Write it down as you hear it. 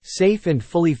Safe and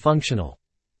fully functional.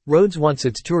 Rhodes wants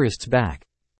its tourists back.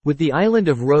 With the island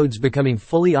of Rhodes becoming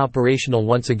fully operational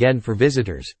once again for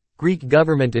visitors, Greek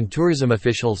government and tourism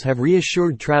officials have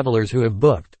reassured travelers who have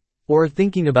booked, or are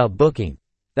thinking about booking,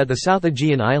 that the South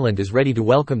Aegean island is ready to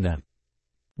welcome them.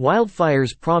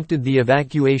 Wildfires prompted the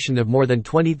evacuation of more than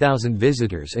 20,000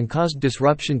 visitors and caused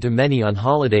disruption to many on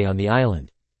holiday on the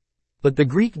island. But the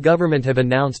Greek government have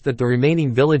announced that the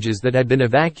remaining villages that had been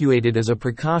evacuated as a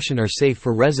precaution are safe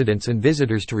for residents and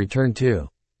visitors to return to.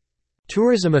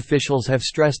 Tourism officials have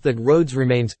stressed that Rhodes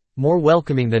remains more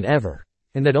welcoming than ever,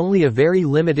 and that only a very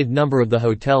limited number of the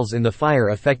hotels in the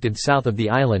fire-affected south of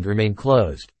the island remain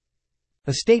closed.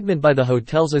 A statement by the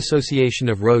Hotels Association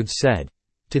of Rhodes said,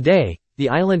 "Today, the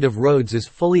island of Rhodes is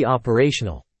fully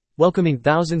operational, welcoming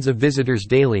thousands of visitors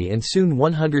daily, and soon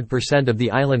 100% of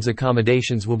the island's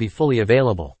accommodations will be fully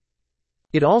available."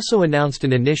 It also announced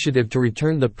an initiative to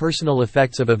return the personal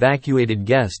effects of evacuated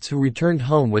guests who returned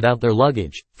home without their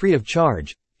luggage, free of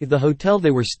charge, if the hotel they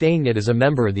were staying at is a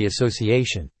member of the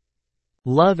association.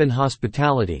 Love and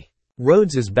hospitality.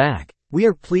 Rhodes is back. We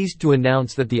are pleased to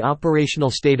announce that the operational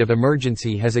state of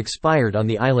emergency has expired on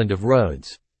the island of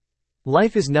Rhodes.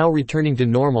 Life is now returning to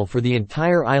normal for the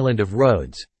entire island of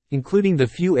Rhodes, including the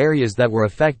few areas that were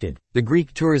affected, the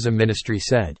Greek Tourism Ministry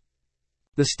said.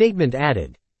 The statement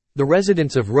added, "The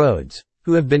residents of Rhodes,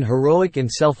 who have been heroic and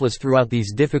selfless throughout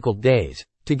these difficult days,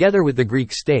 together with the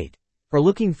Greek state, are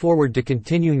looking forward to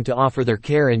continuing to offer their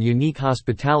care and unique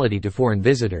hospitality to foreign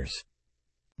visitors."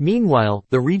 Meanwhile,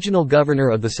 the regional governor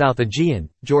of the South Aegean,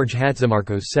 George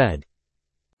Hatzimarkos, said,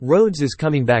 "Rhodes is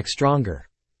coming back stronger.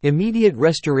 Immediate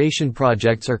restoration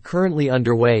projects are currently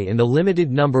underway in the limited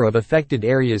number of affected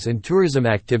areas, and tourism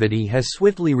activity has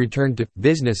swiftly returned to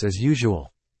business as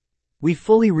usual. We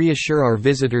fully reassure our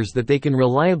visitors that they can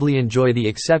reliably enjoy the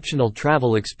exceptional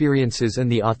travel experiences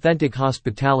and the authentic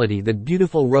hospitality that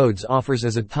beautiful Rhodes offers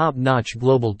as a top-notch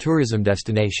global tourism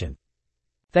destination.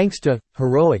 Thanks to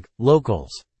heroic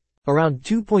locals." Around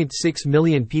 2.6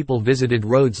 million people visited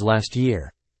Rhodes last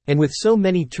year. And with so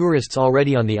many tourists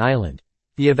already on the island,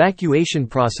 the evacuation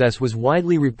process was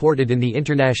widely reported in the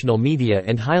international media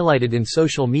and highlighted in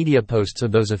social media posts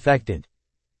of those affected.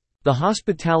 The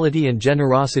hospitality and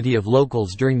generosity of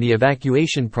locals during the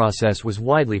evacuation process was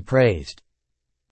widely praised.